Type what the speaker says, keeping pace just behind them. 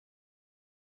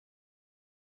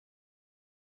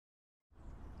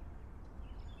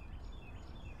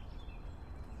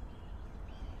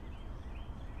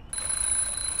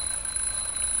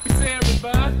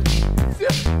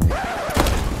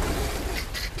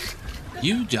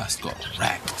You just got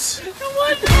wrecked.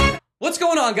 What's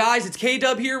going on, guys? It's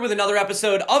K-Dub here with another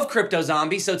episode of Crypto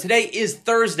Zombie. So today is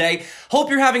Thursday. Hope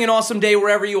you're having an awesome day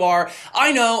wherever you are.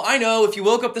 I know, if you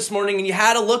woke up this morning and you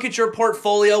had a look at your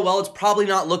portfolio, well, it's probably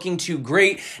not looking too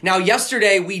great. Now,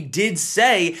 yesterday, we did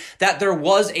say that there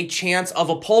was a chance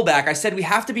of a pullback. I said we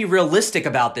have to be realistic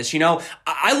about this. You know,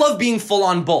 I love being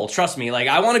full-on bull. Trust me, like,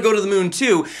 I want to go to the moon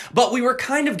too. But we were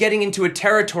kind of getting into a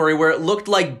territory where it looked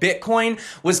like Bitcoin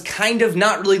was kind of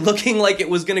not really looking like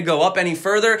it was going to go up any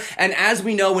further. And as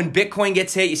we know, when Bitcoin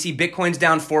gets hit, you see Bitcoin's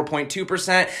down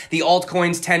 4.2%. The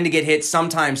altcoins tend to get hit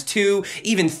sometimes 2,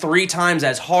 even 3 times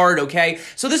as hard, okay?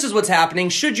 So this is what's happening.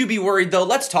 Should you be worried though?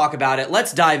 Let's talk about it.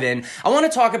 Let's dive in. I want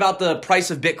to talk about the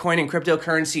price of Bitcoin and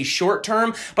cryptocurrency short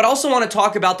term, but I also want to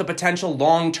talk about the potential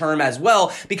long term as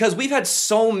well, because we've had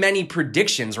so many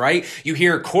predictions, right? You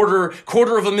hear quarter of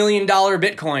 $1 million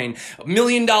Bitcoin, $1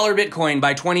 million Bitcoin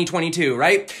by 2022,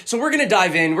 right? So we're going to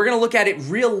dive in. We're going to look at it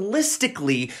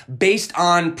realistically based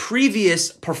on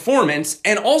previous performance.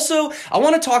 And also, I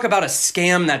want to talk about a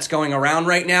scam that's going around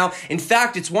right now. In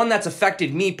fact, it's one that's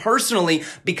affected me personally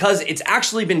because it's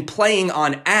actually been playing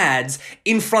on ads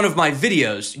in front of my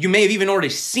videos. You may have even already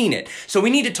seen it. So we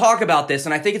need to talk about this,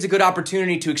 and I think it's a good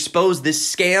opportunity to expose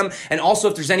this scam, and also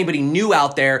if there's anybody new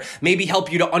out there, maybe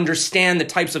help you to understand the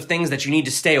types of things that you need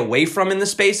to stay away from in the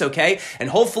space, okay? And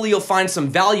hopefully you'll find some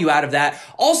value out of that.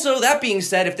 Also, that being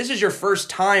said, if this is your first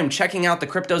time checking out the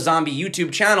Crypto Zombie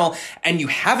YouTube channel and you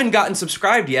haven't gotten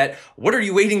subscribed yet, what are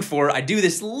you waiting for? I do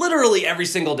this literally every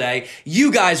single day.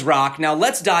 You guys rock. Now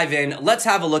let's dive in. Let's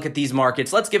have a look at these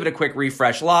markets. Let's give it a quick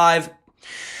refresh live.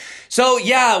 So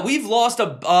yeah, we've lost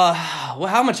well,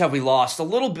 how much have we lost? A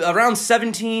little, around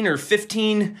 17 or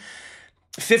 15,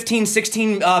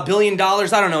 16 billion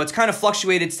dollars. I don't know. It's kind of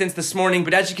fluctuated since this morning,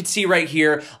 but as you can see right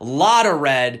here, a lot of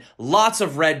red, lots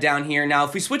of red down here. Now,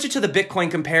 if we switch it to the Bitcoin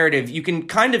comparative, you can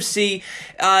kind of see,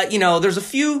 you know, there's a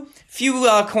few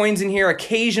coins in here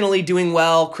occasionally doing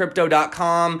well.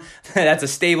 Crypto.com, that's a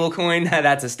stable coin.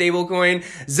 That's a stable coin.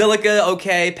 Zilliqa,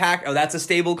 okay. That's a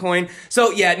stable coin.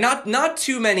 So yeah, not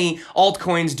too many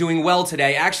altcoins doing well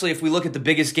today. Actually, if we look at the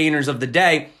biggest gainers of the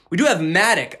day, we do have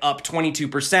Matic up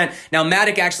 22%. Now,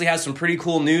 Matic actually has some pretty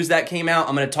cool news that came out.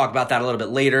 I'm going to talk about that a little bit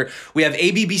later. We have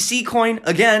ABBC coin,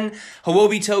 again,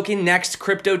 Huobi token, next,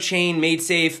 crypto chain, made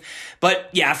safe. But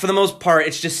yeah, for the most part,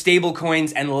 it's just stable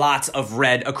coins and lots of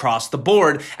red across the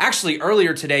board. Actually,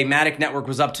 earlier today, Matic Network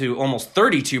was up to almost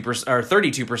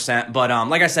 32%, but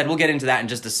like I said, we'll get into that in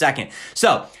just a second.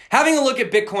 So, having a look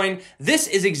at Bitcoin, this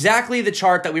is exactly the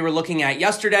chart that we were looking at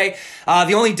yesterday.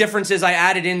 The only difference is I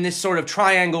added in this sort of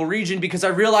triangle region because I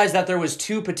realized that there was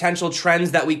 2 potential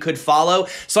trends that we could follow.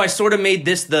 So I sort of made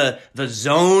this the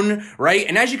zone, right?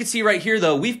 And as you can see right here,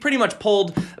 though, we've pretty much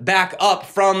pulled back up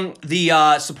from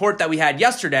the support that we had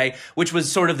yesterday, which was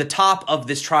sort of the top of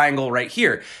this triangle right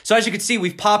here. So as you can see,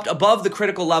 we've popped above the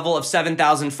critical level of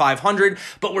 7,500,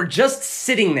 but we're just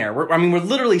sitting there. We're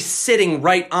literally sitting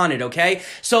right on it, okay?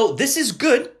 So this is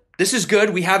good. This is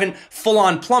good. We haven't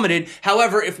full-on plummeted.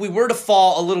 However, if we were to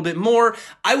fall a little bit more,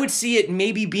 I would see it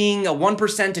maybe being a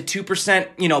 1% to 2%,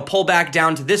 you know, pullback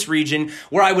down to this region,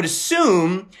 where I would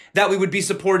assume that we would be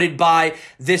supported by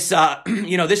this,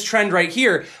 you know, this trend right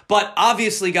here. But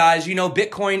obviously, guys, you know,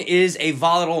 Bitcoin is a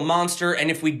volatile monster, and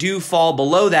if we do fall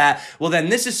below that, well, then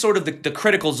this is sort of the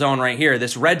critical zone right here,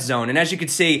 this red zone. And as you can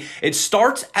see, it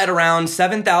starts at around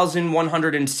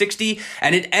 7,160,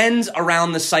 and it ends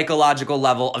around the psychological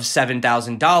level of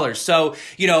 $7,000. So,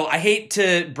 you know, I hate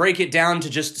to break it down to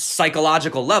just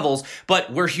psychological levels,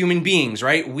 but we're human beings,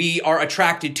 right? We are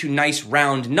attracted to nice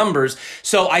round numbers.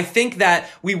 So I think that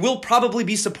we will probably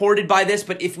be supported by this,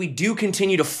 but if we do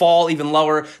continue to fall even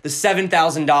lower, the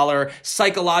 $7,000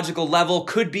 psychological level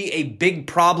could be a big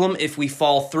problem if we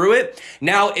fall through it.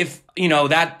 Now, if you know,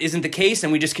 that isn't the case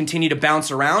and we just continue to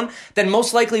bounce around, then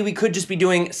most likely we could just be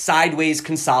doing sideways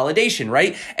consolidation,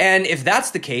 right? And if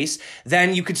that's the case,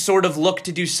 then you could sort of look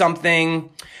to do something,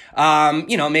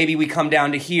 you know, maybe we come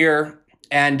down to here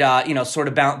and, you know, sort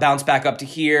of bounce back up to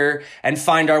here and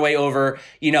find our way over,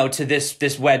 you know, to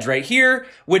this wedge right here,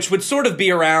 which would sort of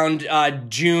be around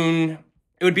June.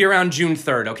 It would be around June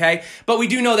 3rd, okay? But we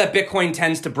do know that Bitcoin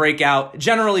tends to break out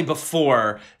generally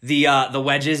before the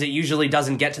wedges. It usually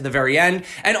doesn't get to the very end.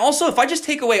 And also, if I just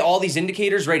take away all these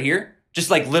indicators right here, just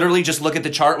like literally just look at the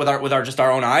chart with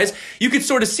our own eyes, you could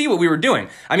sort of see what we were doing.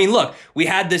 I mean, look, we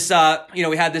had this,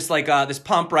 we had this this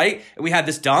pump, right? We had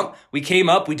this dump. We came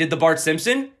up, we did the Bart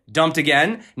Simpson, dumped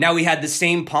again. Now we had the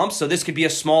same pump, so this could be a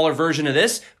smaller version of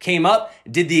this. Came up,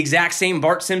 did the exact same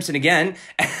Bart Simpson again,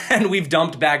 and we've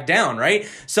dumped back down, right?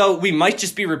 So we might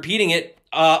just be repeating it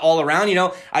all around.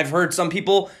 I've heard some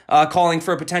people calling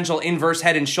for a potential inverse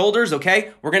head and shoulders.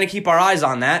 Okay, we're going to keep our eyes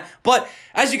on that. But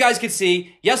as you guys could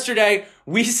see, yesterday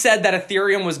we said that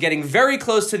Ethereum was getting very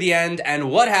close to the end.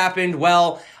 And what happened?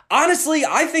 Well, honestly,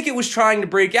 I think it was trying to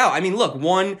break out. I mean, look,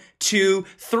 1, 2,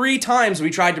 3 times we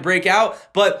tried to break out,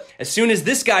 but as soon as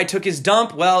this guy took his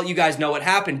dump, well, you guys know what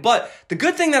happened. But the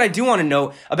good thing that I do want to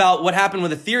know about what happened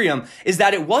with Ethereum is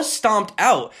that it was stomped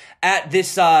out at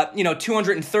this,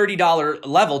 $230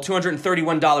 level,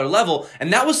 $231 level,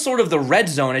 and that was sort of the red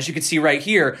zone, as you can see right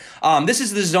here. This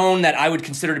is the zone that I would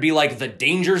consider to be like the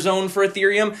danger zone for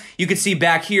Ethereum. You could see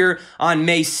back here on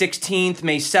May 16th,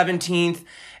 May 17th,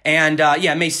 and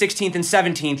May 16th and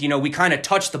 17th, we kind of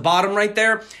touched the bottom right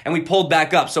there and we pulled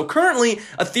back up. So currently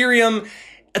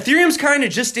Ethereum's kind of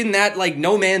just in that like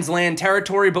no man's land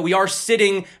territory, but we are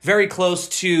sitting very close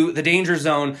to the danger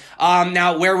zone.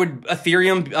 Now, where would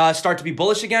Ethereum start to be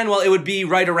bullish again? Well, it would be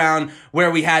right around where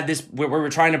we had this, where we're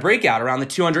trying to break out, around the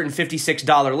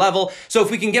 $256 level. So if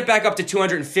we can get back up to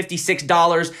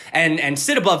 $256 and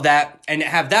sit above that and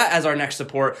have that as our next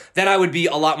support, then I would be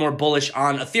a lot more bullish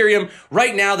on Ethereum.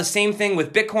 Right now, the same thing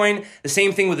with Bitcoin, the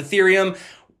same thing with Ethereum.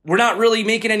 We're not really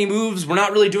making any moves. We're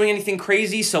not really doing anything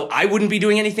crazy. So I wouldn't be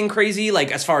doing anything crazy.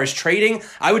 Like as far as trading,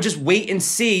 I would just wait and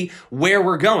see where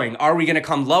we're going. Are we going to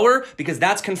come lower because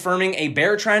that's confirming a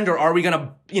bear trend, or are we going to,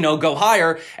 go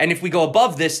higher? And if we go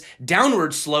above this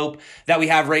downward slope that we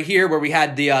have right here, where we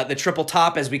had the triple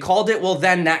top as we called it, well,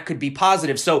 then that could be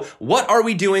positive. So what are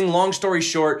we doing? Long story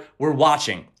short, we're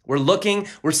watching. We're looking,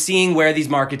 we're seeing where these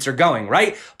markets are going,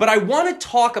 right? But I want to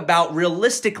talk about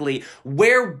realistically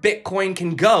where Bitcoin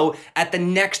can go at the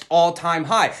next all-time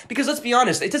high. Because let's be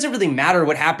honest, it doesn't really matter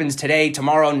what happens today,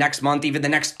 tomorrow, next month, even the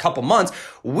next couple months.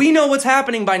 We know what's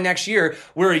happening by next year.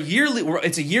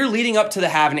 It's a year leading up to the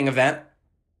halving event.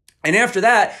 And after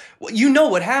that, you know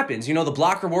what happens. The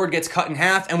block reward gets cut in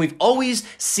half, and we've always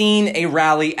seen a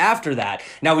rally after that.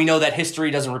 Now, we know that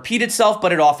history doesn't repeat itself,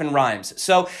 but it often rhymes.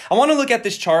 So I want to look at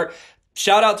this chart.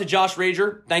 Shout out to Josh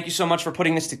Rager. Thank you so much for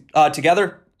putting this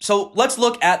together. So let's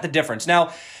look at the difference.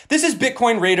 Now, this is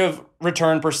Bitcoin rate of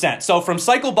return percent. So from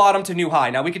cycle bottom to new high.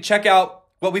 Now, we could check out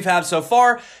what we've had so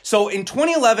far. So in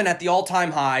 2011 at the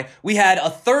all-time high, we had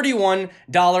a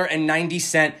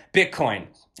 $31.90 Bitcoin.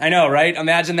 I know, right?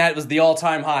 Imagine that was the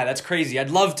all-time high. That's crazy. I'd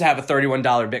love to have a $31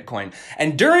 Bitcoin.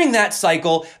 And during that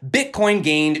cycle, Bitcoin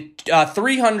gained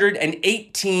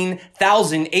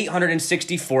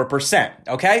 318,864%.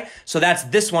 Okay? So that's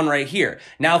this one right here.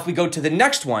 Now, if we go to the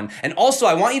next one, and also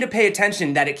I want you to pay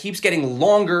attention that it keeps getting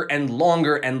longer and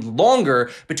longer and longer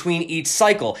between each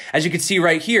cycle. As you can see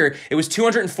right here, it was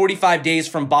 245 days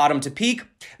from bottom to peak.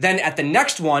 Then at the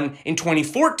next one in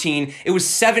 2014, it was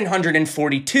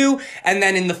 742. And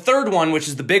then in the third one, which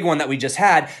is the big one that we just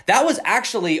had, that was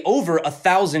actually over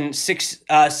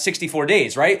 1,064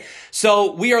 days, right?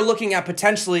 So we are looking at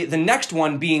potentially the next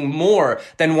one being more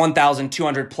than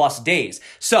 1,200 plus days.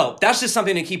 So that's just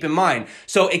something to keep in mind.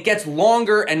 So it gets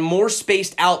longer and more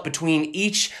spaced out between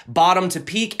each bottom to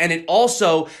peak, and it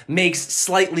also makes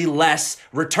slightly less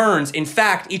returns. In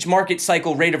fact, each market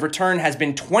cycle rate of return has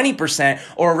been 20%,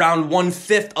 or around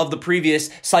 1/5 of the previous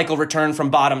cycle return from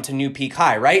bottom to new peak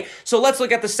high, right? So let's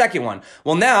look at the second one.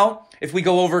 Well, now, if we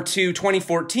go over to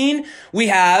 2014, we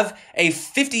have a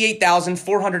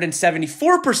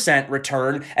 58,474%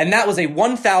 return, and that was a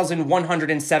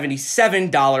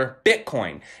 $1,177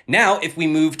 Bitcoin. Now, if we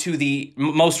move to the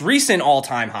most recent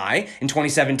all-time high in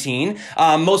 2017,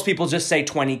 most people just say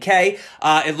 20K.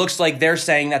 It looks like they're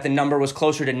saying that the number was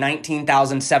closer to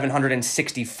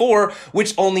 19,764,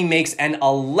 which only makes an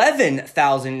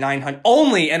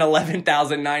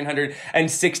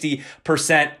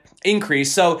 11,960%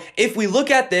 increase. So if we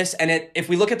look at this and if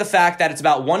we look at the fact that it's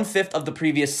about 1/5 of the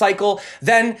previous cycle,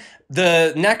 then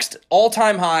the next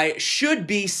all-time high should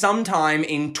be sometime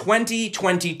in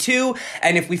 2022.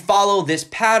 And if we follow this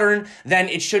pattern, then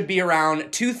it should be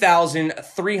around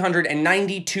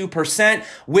 2,392%,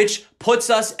 which puts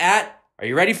us at, are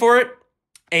you ready for it?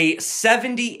 A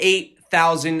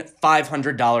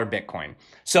 $78,500 Bitcoin.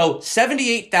 So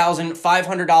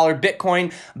 $78,500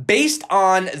 Bitcoin. Based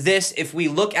on this, if we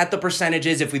look at the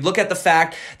percentages, if we look at the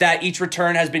fact that each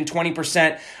return has been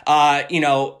 20%,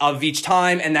 of each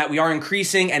time, and that we are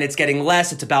increasing and it's getting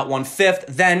less, it's about 1/5,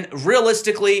 then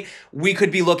realistically, we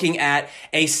could be looking at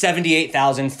a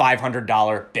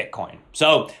 $78,500 Bitcoin.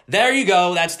 So there you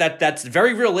go. That's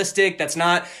very realistic. That's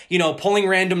not, pulling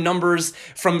random numbers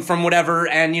from whatever.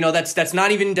 And, that's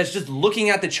just looking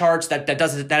at the charts. That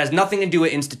has nothing to do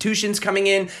with institutions coming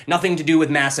in, nothing to do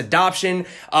with mass adoption,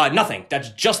 nothing.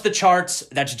 That's just the charts.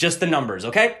 That's just the numbers.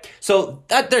 Okay. So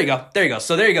there you go.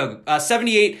 So there you go.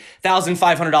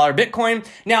 $78,500 Bitcoin.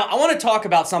 Now I want to talk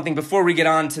about something before we get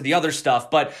on to the other stuff,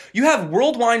 but you have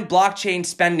worldwide blockchain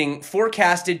spending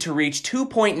forecasted to reach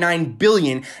 2.9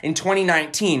 billion in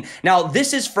 2019. Now,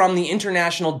 this is from the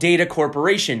International Data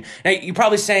Corporation. Now, you're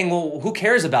probably saying, well, who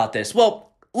cares about this? Well,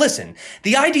 listen,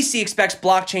 the IDC expects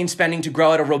blockchain spending to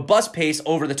grow at a robust pace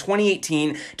over the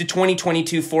 2018 to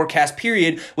 2022 forecast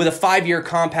period, with a 5-year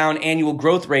compound annual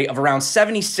growth rate of around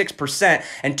 76%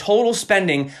 and total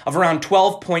spending of around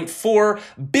 12.4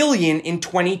 billion in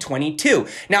 2022.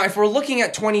 Now, if we're looking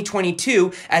at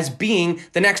 2022 as being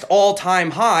the next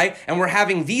all-time high, and we're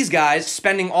having these guys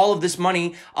spending all of this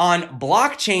money on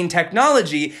blockchain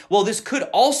technology, well, this could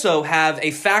also have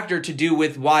a factor to do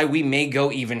with why we may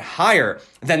go even higher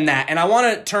than that. And I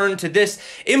want to turn to this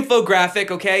infographic,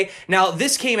 okay? Now,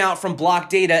 this came out from Block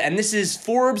Data, and this is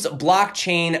Forbes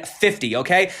Blockchain 50,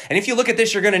 okay? And if you look at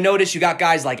this, you're going to notice you got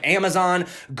guys like Amazon,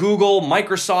 Google,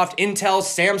 Microsoft, Intel,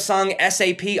 Samsung,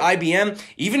 SAP, IBM,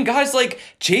 even guys like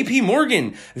JP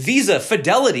Morgan, Visa,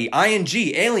 Fidelity,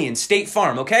 ING, Alien, State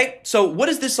Farm, okay? So what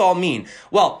does this all mean?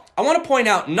 Well, I want to point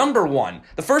out, number one,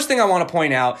 the first thing I want to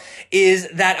point out is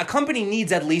that a company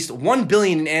needs at least 1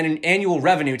 billion in annual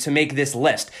revenue to make this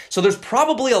list. So there's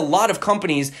probably a lot of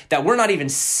companies that we're not even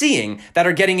seeing that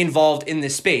are getting involved in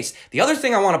this space. The other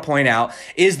thing I want to point out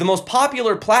is the most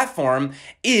popular platform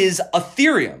is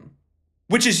Ethereum,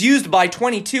 which is used by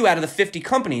 22 out of the 50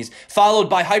 companies, followed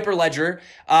by Hyperledger,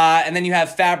 and then you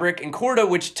have Fabric and Corda,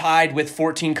 which tied with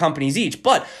 14 companies each.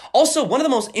 But also, one of the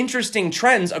most interesting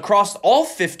trends across all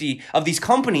 50 of these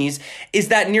companies is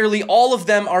that nearly all of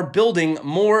them are building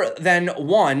more than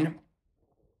one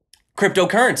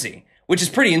cryptocurrency, which is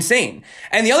pretty insane.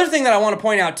 And the other thing that I want to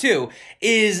point out too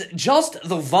is just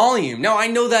the volume. Now, I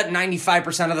know that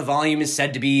 95% of the volume is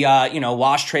said to be,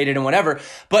 wash traded and whatever,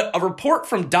 but a report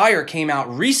from Dyer came out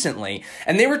recently,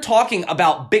 and they were talking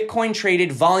about Bitcoin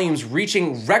traded volumes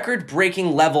reaching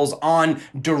record-breaking levels on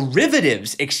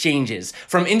derivatives exchanges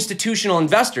from institutional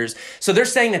investors. So they're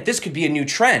saying that this could be a new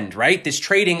trend, right? This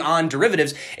trading on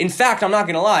derivatives. In fact, I'm not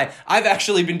going to lie, I've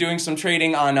actually been doing some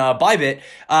trading on Bybit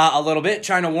a little bit,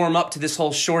 trying to warm up to this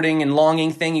whole shorting and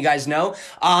longing thing, you guys know.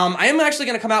 I am actually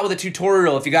going to come out with a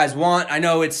tutorial if you guys want. I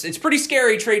know it's pretty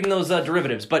scary trading those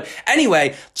derivatives, but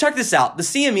anyway, check this out. The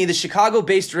CME, the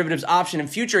Chicago-based derivatives option and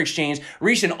future exchange,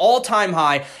 reached an all-time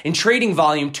high in trading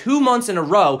volume 2 months in a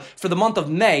row. For the month of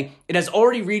May, it has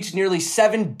already reached nearly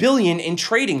 7 billion in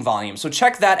trading volume. So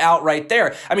check that out right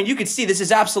there. I mean, you can see this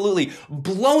is absolutely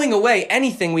blowing away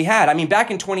anything we had. I mean, back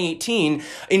in 2018,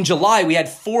 in July, we had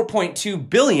 4.2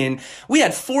 billion. We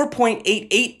had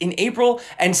 4.88 in April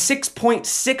and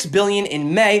 6.6 billion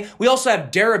in May. We also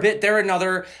have Deribit. They're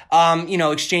another,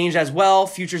 exchange as well,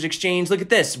 futures exchange. Look at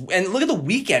this. And look at the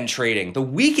weekend trading. The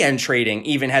weekend trading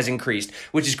even has increased,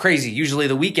 which is crazy. Usually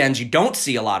the weekends, you don't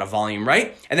see a lot of volume,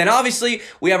 right? And then obviously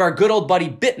we have our good old buddy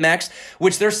BitMEX,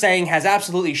 which they're saying has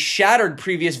absolutely shattered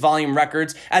previous volume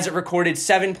records as it recorded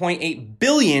 7.8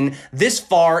 billion this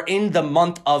far in the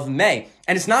month of May.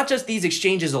 And it's not just these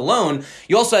exchanges alone.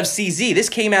 You also have CZ. This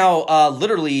came out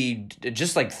literally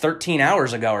just like 13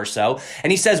 hours ago or so.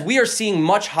 And he says, we are seeing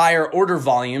much higher order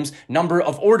volumes, number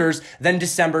of orders, than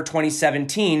December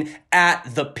 2017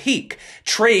 at the peak.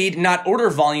 Trade, not order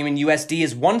volume in USD,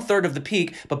 is 1/3 of the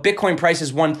peak, but Bitcoin price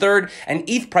is 1/3, and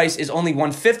ETH price is only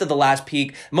 1/5 of the last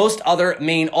peak. Most other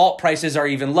main alt prices are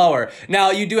even lower.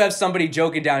 Now, you do have somebody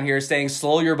joking down here saying,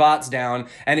 slow your bots down,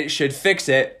 and it should fix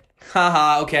it.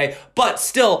 Haha, okay. But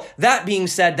still, that being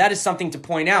said, that is something to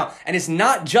point out. And it's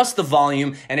not just the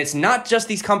volume, and it's not just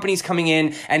these companies coming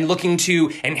in and looking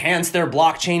to enhance their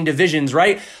blockchain divisions,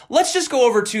 right? Let's just go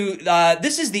over to,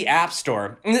 this is the App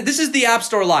Store. This is the App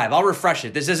Store Live. I'll refresh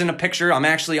it. This isn't a picture. I'm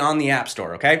actually on the App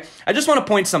Store, okay? I just want to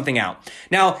point something out.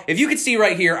 Now, if you could see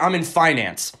right here, I'm in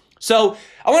finance. So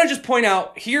I want to just point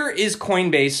out, here is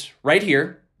Coinbase right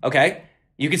here, okay?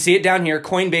 You can see it down here,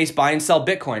 Coinbase buy and sell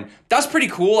Bitcoin. That's pretty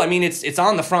cool. I mean, it's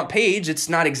on the front page. It's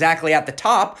not exactly at the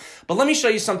top, but let me show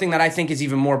you something that I think is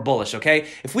even more bullish, okay?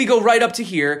 If we go right up to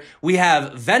here, we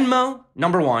have Venmo,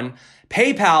 number 1,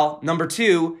 PayPal, number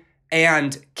 2,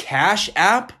 and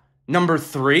CashApp, number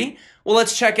 3. Well,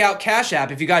 let's check out CashApp.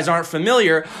 If you guys aren't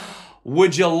familiar,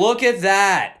 would you look at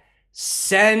that?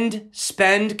 Send,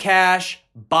 spend cash,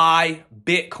 buy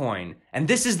Bitcoin. And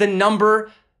this is the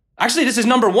number, actually, this is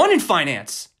number 1 in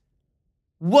finance.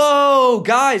 Whoa,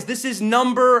 guys, this is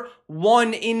number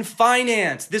 1 in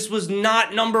finance. This was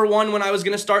not number 1 when I was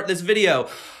going to start this video.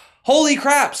 Holy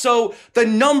crap. So the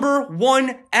number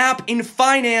 1 app in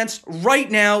finance right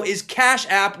now is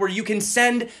CashApp, where you can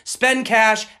send, spend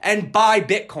cash, and buy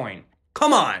Bitcoin.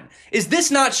 Come on. Is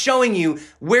this not showing you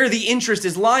where the interest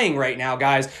is lying right now,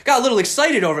 guys? Got a little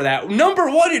excited over that. Number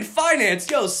 1 in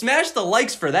finance. Yo, smash the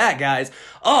likes for that, guys.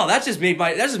 Oh, that just made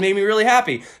me really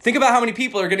happy. Think about how many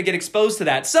people are going to get exposed to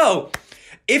that. So,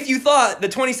 if you thought the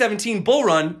 2017 bull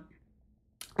run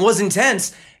was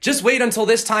intense, just wait until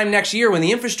this time next year when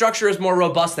the infrastructure is more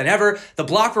robust than ever, the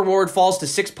block reward falls to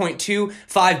 6.25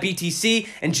 BTC,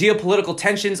 and geopolitical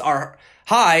tensions are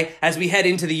high as we head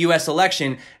into the US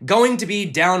election, going to be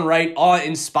downright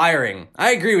awe-inspiring.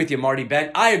 I agree with you, Marty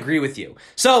Bent. I agree with you.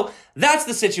 So that's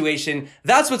the situation.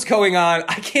 That's what's going on.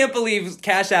 I can't believe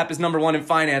Cash App is number 1 in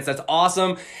finance. That's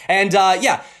awesome. And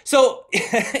yeah, so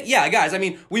yeah, guys, I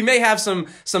mean, we may have some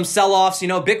sell-offs. You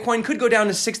know, Bitcoin could go down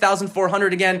to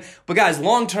 6,400 again. But guys,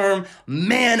 long-term,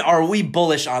 man, are we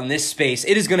bullish on this space.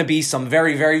 It is going to be some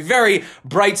very, very, very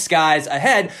bright skies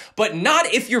ahead, but not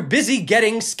if you're busy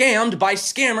getting scammed by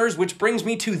scammers, which brings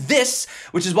me to this,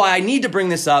 which is why I need to bring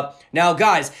this up. Now,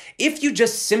 guys, if you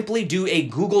just simply do a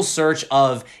Google search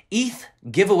of ETH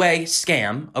giveaway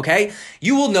scam, okay,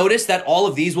 you will notice that all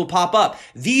of these will pop up.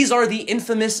 These are the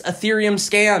infamous Ethereum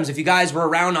scams. If you guys were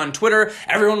around on Twitter,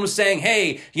 everyone was saying,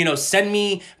 hey, you know, send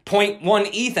me 0.1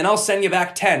 ETH and I'll send you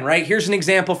back 10, right? Here's an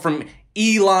example from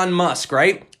Elon Musk,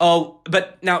 right? Oh,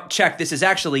 but now check, this is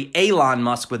actually Elon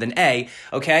Musk with an A,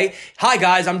 okay? Hi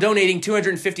guys, I'm donating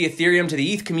 250 Ethereum to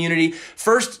the ETH community.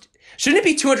 First, shouldn't it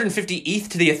be 250 ETH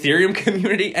to the Ethereum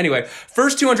community? Anyway,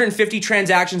 first 250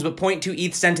 transactions with 0.2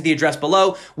 ETH sent to the address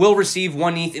below will receive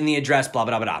 1 ETH in the address, blah,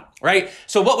 blah, blah, blah, right?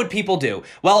 So what would people do?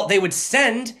 Well, they would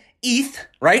send ETH,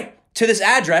 right, to this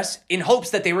address in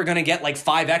hopes that they were going to get like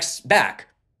 5x back.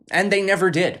 And they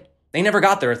never did. They never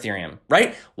got their Ethereum,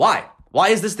 right? Why? Why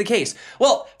is this the case?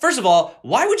 Well, first of all,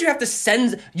 why would you have to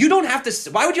send,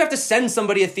 why would you have to send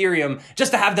somebody Ethereum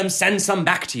just to have them send some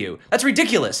back to you? That's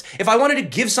ridiculous. If I wanted to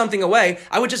give something away,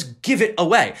 I would just give it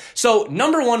away. So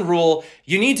number 1 rule,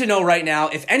 you need to know right now,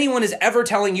 if anyone is ever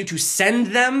telling you to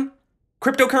send them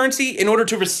cryptocurrency in order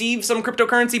to receive some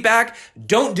cryptocurrency back,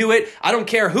 don't do it. I don't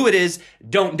care who it is,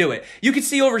 don't do it. You can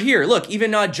see over here, look,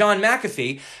 even John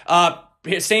McAfee,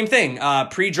 same thing.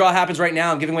 Pre-draw happens right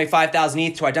now. I'm giving away 5,000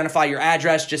 ETH to identify your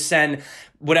address. Just send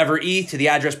whatever ETH to the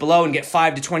address below and get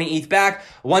 5 to 20 ETH back.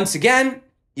 Once again,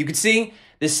 you can see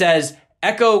this says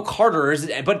Echo Carter's,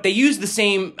 but they use the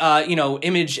same,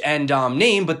 image and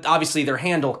name, but obviously their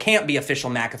handle can't be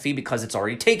official McAfee because it's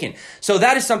already taken. So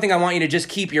that is something I want you to just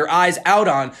keep your eyes out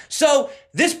on. So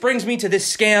this brings me to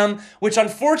this scam, which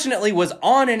unfortunately was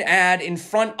on an ad in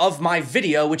front of my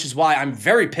video, which is why I'm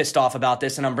very pissed off about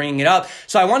this and I'm bringing it up.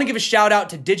 So I want to give a shout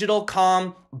out to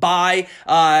Digital.com by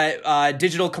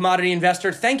Digital Commodity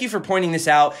Investor. Thank you for pointing this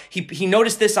out. He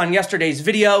noticed this on yesterday's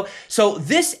video. So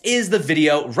this is the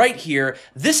video right here.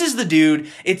 This is the dude.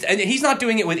 And he's not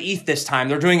doing it with ETH this time.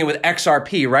 They're doing it with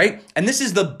XRP, right? And this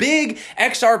is the big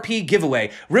XRP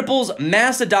giveaway. Ripple's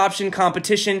mass adoption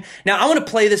competition. Now I want to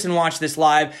play this and watch this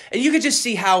live, and you can just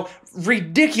see how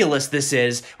ridiculous this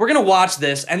is. We're going to watch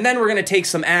this, and then we're going to take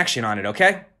some action on it,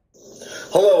 okay?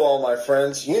 Hello, all my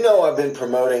friends. You know I've been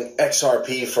promoting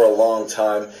XRP for a long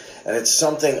time, and it's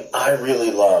something I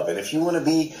really love. And if you want to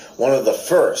be one of the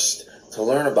first to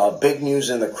learn about big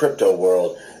news in the crypto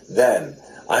world, then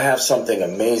I have something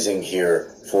amazing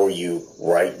here for you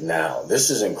right now.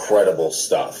 This is incredible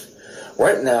stuff.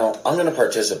 Right now, I'm going to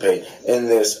participate in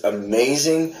this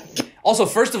amazing... Also,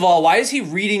 first of all, why is he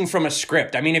reading from a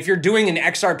script? I mean, if you're doing an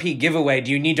XRP giveaway,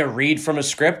 do you need to read from a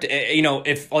script? You know,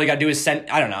 if all you got to do is send,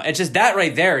 I don't know. It's just that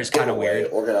right there is kind of weird.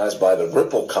 Organized by the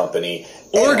Ripple Company.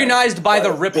 Organized by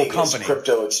the Ripple Company.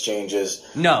 Crypto exchanges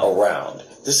around.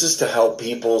 This is to help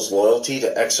people's loyalty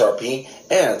to XRP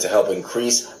and to help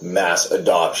increase mass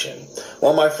adoption.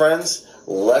 Well, my friends,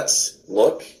 let's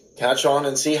catch on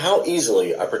and see how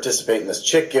easily I participate in this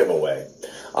chick giveaway.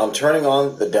 I'm turning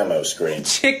on the demo screen.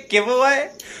 Chick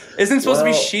giveaway? Isn't it supposed to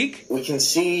be chic? We can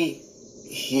see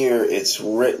here it's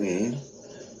written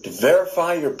To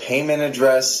verify your payment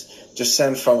address, just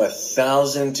send from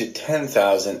 1,000 to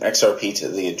 10,000 XRP to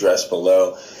the address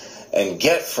below and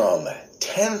get from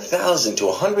 10,000 to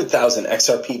 100,000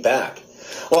 XRP back.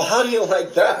 Well, how do you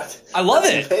like that? I love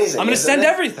it. Amazing, I'm going to send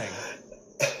everything.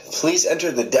 Please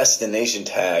enter the destination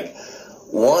tag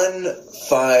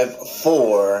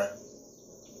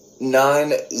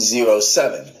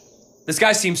 154907. This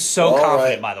guy seems so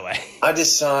confident, by the way. I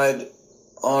decide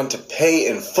on to pay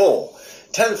in full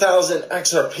 10,000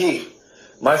 XRP.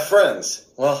 My friends,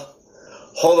 well,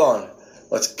 hold on.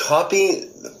 Let's copy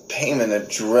the payment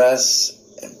address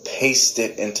and paste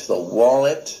it into the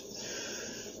wallet.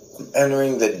 I'm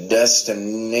entering the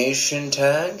destination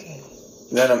tag.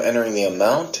 Then I'm entering the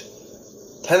amount.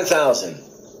 10,000.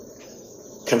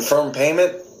 Confirm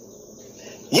payment.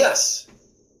 Yes.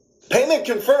 Payment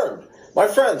confirmed. My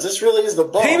friends, this really is the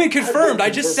bomb. Payment confirmed. I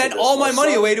just sent all my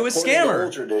money away to a scammer.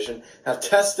 Old tradition have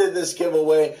tested this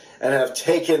giveaway and have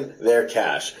taken their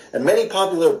cash. And many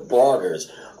popular bloggers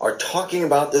are talking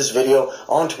about this video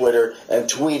on Twitter and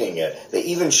tweeting it. They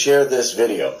even share this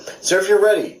video. So if you're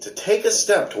ready to take a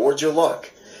step towards your luck,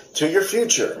 to your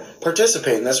future,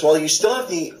 participate in this while you still have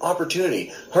the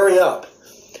opportunity. Hurry up.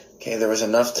 Okay, there was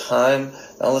enough time.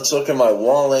 Now let's look at my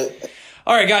wallet.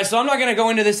 All right, guys, so I'm not going to go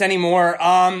into this anymore.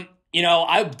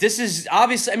 This is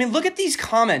obviously, look at these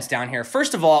comments down here.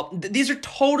 First of all, these are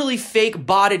totally fake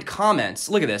botted comments.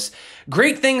 Look at this.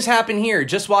 Great things happen here.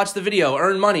 Just watch the video.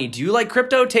 Earn money. Do you like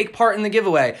crypto? Take part in the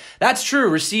giveaway. That's true.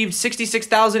 Received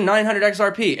 66,900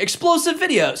 XRP. Explosive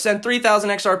video. Sent 3,000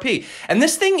 XRP. And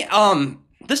this thing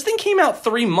came out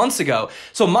 3 months ago.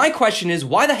 So my question is,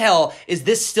 why the hell is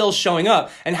this still showing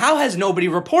up? And how has nobody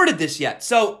reported this yet?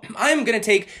 So I'm going to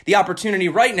take the opportunity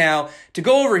right now to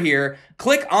go over here,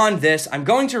 click on this. I'm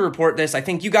going to report this. I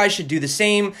think you guys should do the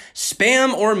same.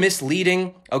 Spam or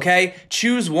misleading, okay?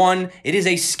 Choose one. It is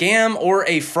a scam or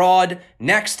a fraud.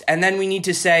 Next. And then we need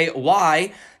to say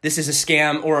why this is a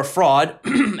scam or a fraud.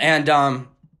 And,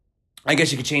 I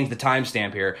guess you could change the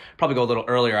timestamp here. Probably go a little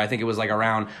earlier. I think it was like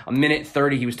around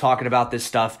 1:30 he was talking about this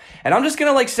stuff. And I'm just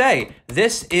going to say,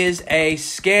 this is a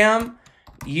scam.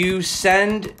 You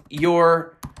send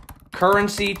your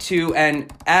currency to an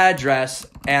address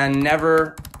and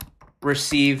never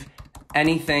receive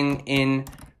anything in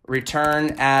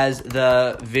return, as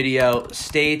the video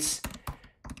states.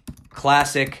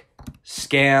 Classic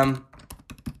scam.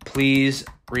 Please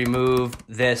remove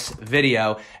this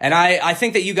video. And I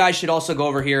think that you guys should also go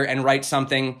over here and write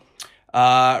something.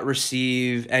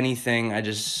 Receive anything. I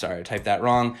typed that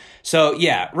wrong. So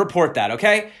yeah, report that,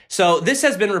 okay? So this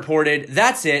has been reported.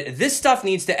 That's it. This stuff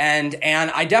needs to end.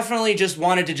 And I definitely just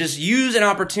wanted to use an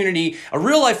opportunity, a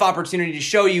real life opportunity, to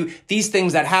show you these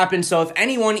things that happen. So if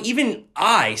anyone, even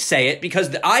I say it,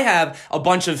 because I have a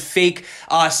bunch of fake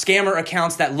scammer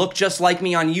accounts that look just like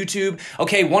me on YouTube.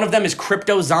 Okay, one of them is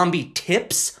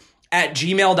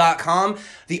cryptozombietips@gmail.com.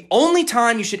 The only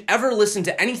time you should ever listen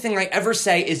to anything I ever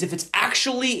say is if it's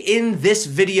actually in this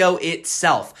video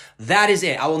itself. That is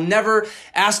it. I will never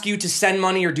ask you to send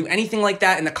money or do anything like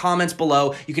that in the comments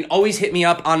below. You can always hit me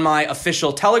up on my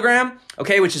official Telegram,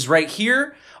 okay, which is right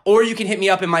here, or you can hit me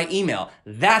up in my email.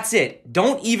 That's it.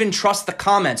 Don't even trust the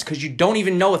comments, because you don't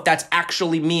even know if that's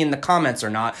actually me in the comments or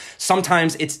not.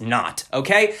 Sometimes it's not,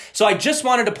 okay? So I just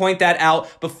wanted to point that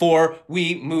out before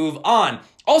we move on.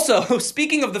 Also,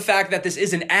 speaking of the fact that this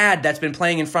is an ad that's been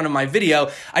playing in front of my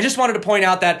video, I just wanted to point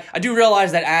out that I do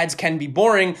realize that ads can be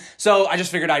boring, so I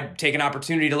just figured I'd take an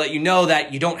opportunity to let you know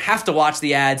that you don't have to watch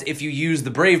the ads if you use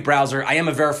the Brave browser. I am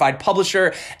a verified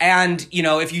publisher, and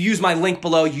if you use my link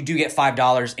below, you do get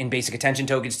 $5 in basic attention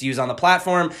tokens to use on the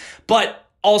platform. But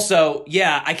also,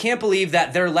 yeah, I can't believe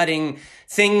that they're letting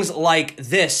things like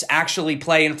this actually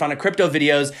play in front of crypto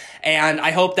videos, and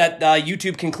I hope that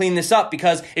YouTube can clean this up,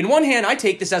 because in one hand, I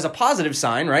take this as a positive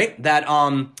sign, right? That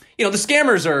the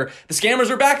scammers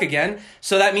are back again.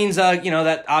 So that means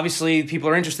that obviously people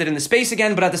are interested in the space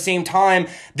again, but at the same time,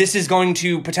 this is going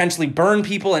to potentially burn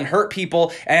people and hurt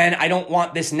people, and I don't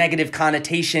want this negative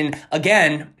connotation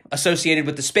again associated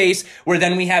with the space, where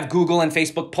then we have Google and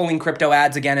Facebook pulling crypto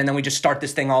ads again, and then we just start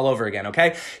this thing all over again,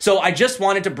 okay? So I just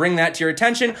wanted to bring that to your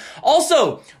attention.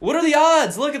 Also, what are the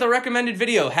odds? Look at the recommended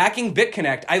video, Hacking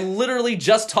BitConnect. I literally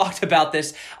just talked about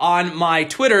this on my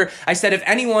Twitter. I said if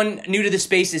anyone new to the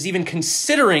space is even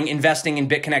considering investing in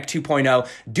BitConnect 2.0,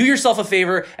 do yourself a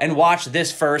favor and watch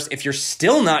this first. If you're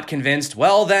still not convinced,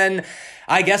 well then,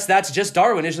 I guess that's just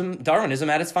Darwinism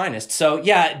at its finest. So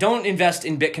yeah, don't invest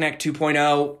in BitConnect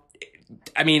 2.0.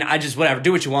 Whatever,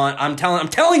 do what you want. I'm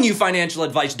telling you financial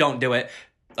advice, don't do it.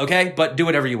 Okay? But do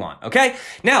whatever you want. Okay?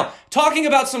 Now, talking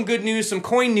about some good news, some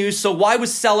coin news. So why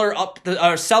was Celer up?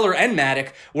 Celer and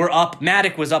Matic were up.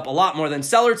 Matic was up a lot more than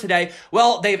Celer today.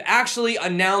 Well, they've actually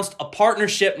announced a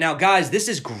partnership. Now, guys, this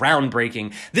is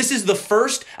groundbreaking. This is the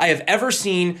first I have ever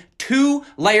seen two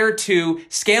layer 2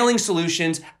 scaling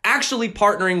solutions actually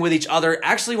partnering with each other.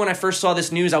 Actually, when I first saw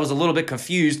this news, I was a little bit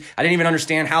confused. I didn't even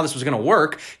understand how this was going to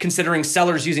work, considering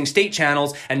Celer's using state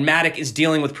channels and Matic is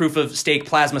dealing with proof of stake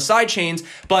plasma sidechains.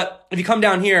 But if you come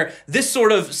down here, this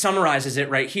sort of summarizes it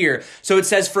right here. So it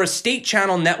says, for a state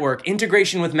channel network,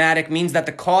 integration with Matic means that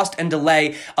the cost and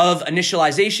delay of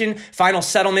initialization, final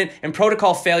settlement, and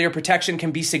protocol failure protection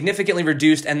can be significantly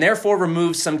reduced and therefore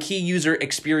removes some key user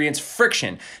experience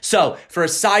friction. So for a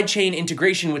sidechain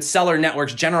integration with Celer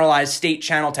Network's generalized state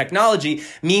channel technology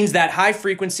means that high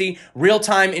frequency,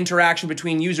 real-time interaction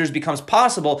between users becomes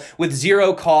possible with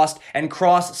zero cost, and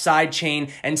cross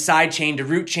sidechain and sidechain to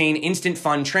root chain instant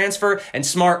fund transfer and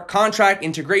smart contract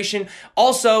integration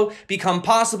also become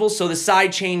possible, so the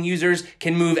sidechain users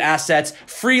can move assets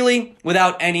freely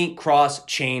without any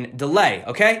cross-chain delay.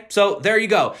 Okay, so there you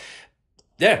go.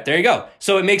 Yeah, there you go.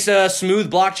 So it makes a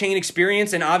smooth blockchain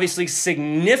experience and obviously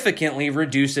significantly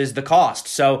reduces the cost.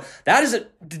 So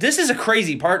this is a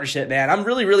crazy partnership, man. I'm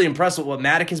really, really impressed with what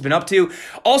Matic has been up to.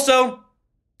 Also,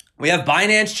 we have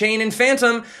Binance Chain and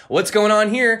Fantom. What's going on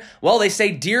here? Well, they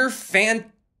say, dear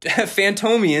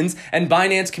Fantomians and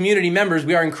Binance community members,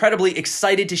 we are incredibly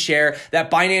excited to share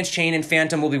that Binance Chain and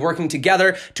Fantom will be working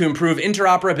together to improve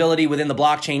interoperability within the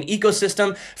blockchain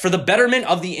ecosystem for the betterment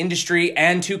of the industry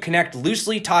and to connect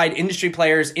loosely tied industry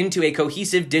players into a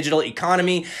cohesive digital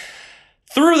economy.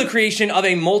 Through the creation of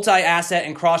a multi-asset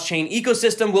and cross-chain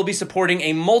ecosystem, we'll be supporting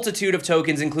a multitude of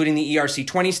tokens, including the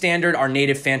ERC20 standard, our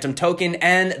native Fantom token,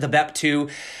 and the BEP2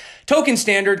 token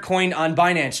standard coined on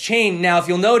Binance Chain. Now, if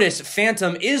you'll notice,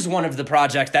 Fantom is one of the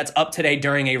projects that's up today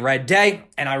during a red day,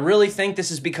 and I really think this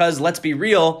is because, let's be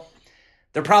real,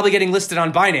 they're probably getting listed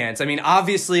on Binance. I mean,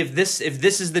 obviously, if this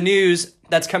is the news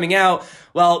that's coming out,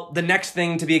 well, the next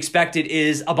thing to be expected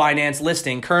is a Binance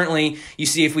listing. Currently, you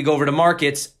see, if we go over to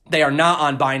markets, they are not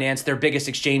on Binance. Their biggest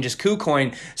exchange is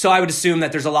KuCoin. So I would assume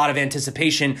that there's a lot of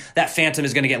anticipation that Fantom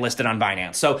is going to get listed on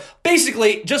Binance. So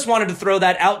basically, just wanted to throw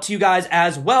that out to you guys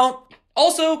as well.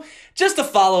 Also, just a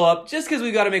follow-up, just because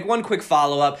we've got to make one quick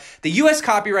follow-up, the U.S.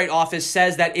 Copyright Office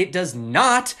says that it does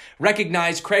not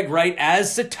recognize Craig Wright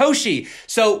as Satoshi.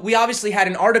 So we obviously had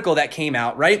an article that came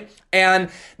out, right? And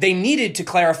they needed to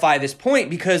clarify this point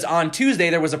because on Tuesday,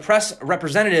 there was a press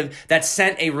representative that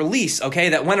sent a release, okay,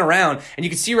 that went around. And you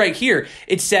can see right here,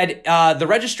 it said, the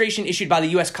registration issued by the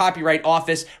U.S. Copyright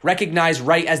Office recognized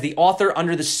Wright as the author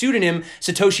under the pseudonym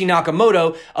Satoshi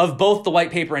Nakamoto of both the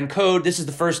white paper and code. This is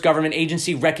the first government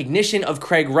agency recognition of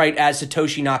Craig Wright as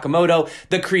Satoshi Nakamoto,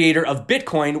 the creator of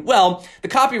Bitcoin. Well, the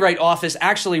Copyright Office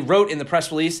actually wrote in the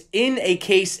press release, in a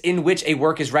case in which a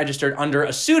work is registered under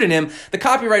a pseudonym, the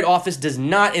Copyright Office does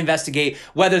not investigate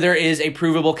whether there is a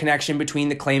provable connection between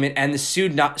the claimant and the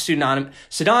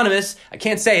pseudonymous, I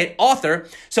can't say it, author.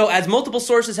 So as multiple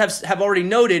sources have already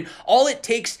noted, all it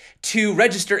takes to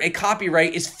register a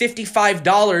copyright is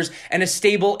 $55 and a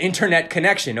stable internet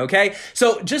connection, okay?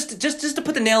 So just to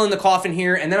put the nail in the coffin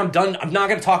here, and then I'm done. I'm not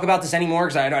going to talk about this anymore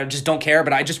because I just don't care,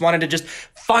 but I just wanted to just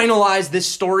finalize this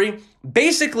story.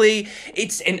 Basically,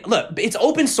 it's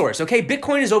open source, okay?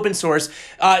 Bitcoin is open source.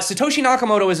 Satoshi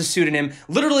Nakamoto is a pseudonym.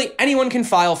 Literally anyone can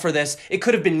file for this. It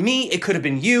could have been me. It could have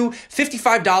been you.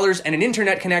 $55 and an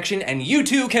internet connection, and you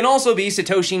too can also be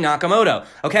Satoshi Nakamoto,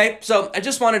 okay? So I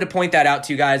just wanted to point that out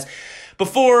to you guys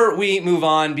before we move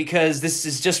on, because this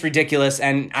is just ridiculous,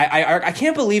 and I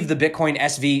can't believe the Bitcoin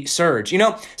SV surge. You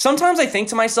know, sometimes I think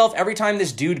to myself, every time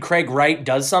this dude Craig Wright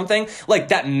does something, like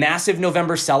that massive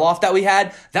November sell-off that we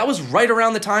had, that was right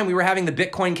around the time we were having the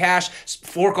Bitcoin Cash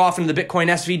fork off into the Bitcoin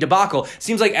SV debacle.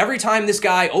 Seems like every time this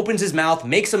guy opens his mouth,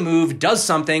 makes a move, does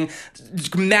something,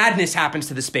 madness happens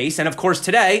to the space, and of course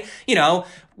today, you know,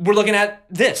 we're looking at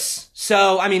this.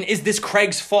 So, I mean, is this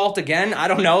Craig's fault again? I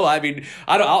don't know. I mean,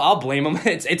 I'll blame him.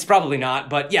 It's probably not.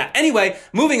 But yeah, anyway,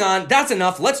 moving on. That's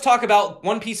enough. Let's talk about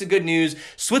one piece of good news.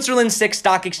 Switzerland's SIX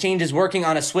stock exchange is working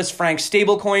on a Swiss franc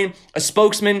stablecoin. A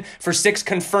spokesman for SIX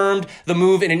confirmed the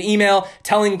move in an email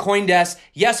telling CoinDesk,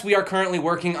 yes, we are currently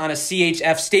working on a CHF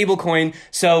stablecoin,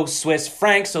 so Swiss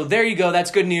franc. So there you go.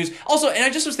 That's good news. Also, and I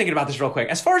just was thinking about this real quick.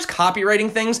 As far as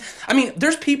copywriting things, I mean,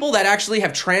 there's people that actually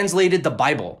have translated the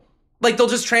Bible. Like, they'll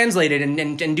just translate it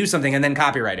and do something and then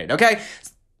copyright it, okay?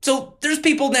 So there's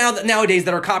people nowadays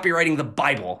that are copywriting the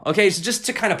Bible, okay? So just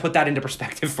to kind of put that into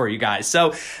perspective for you guys.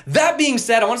 So that being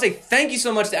said, I want to say thank you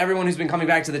so much to everyone who's been coming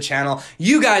back to the channel.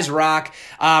 You guys rock.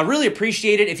 Really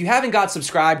appreciate it. If you haven't got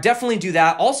subscribed, definitely do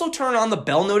that. Also turn on the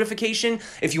bell notification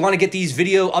if you want to get these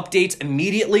video updates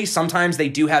immediately. Sometimes they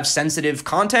do have sensitive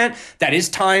content that is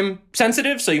time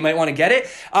sensitive, so you might want to get it.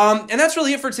 And that's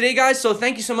really it for today, guys. So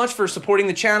thank you so much for supporting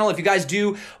the channel. If you guys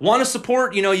do want to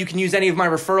support, you know, you can use any of my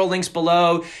referral links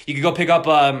below. You can go pick up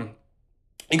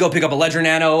a Ledger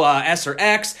Nano S or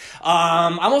X.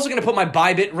 I'm also going to put my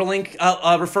Bybit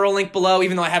referral link below,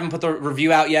 even though I haven't put the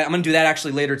review out yet. I'm going to do that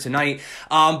actually later tonight.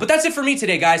 But that's it for me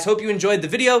today, guys. Hope you enjoyed the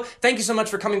video. Thank you so much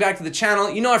for coming back to the channel.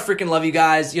 You know I freaking love you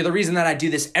guys. You're the reason that I do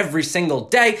this every single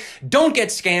day. Don't get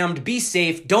scammed. Be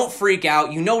safe. Don't freak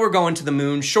out. You know we're going to the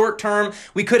moon. Short term,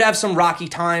 we could have some rocky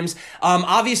times.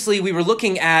 Obviously, we were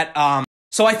looking at...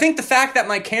 So I think the fact that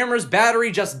my camera's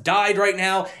battery just died right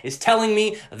now is telling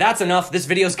me that's enough. This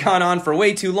video's gone on for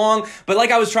way too long. But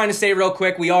like I was trying to say real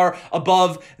quick, we are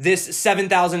above this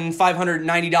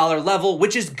 $7,590 level,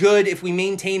 which is good. If we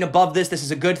maintain above this, this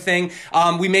is a good thing.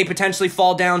 We may potentially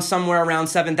fall down somewhere around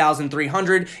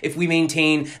 7,300 if we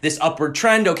maintain this upward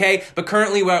trend, okay? But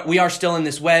currently we are still in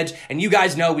this wedge, and you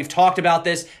guys know we've talked about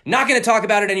this. Not gonna talk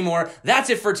about it anymore. That's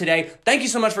it for today. Thank you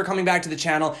so much for coming back to the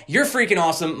channel. You're freaking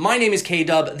awesome. My name is K-Dub.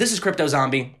 This is Crypto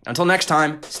Zombie. Until next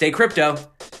time, stay crypto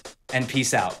and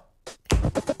peace out.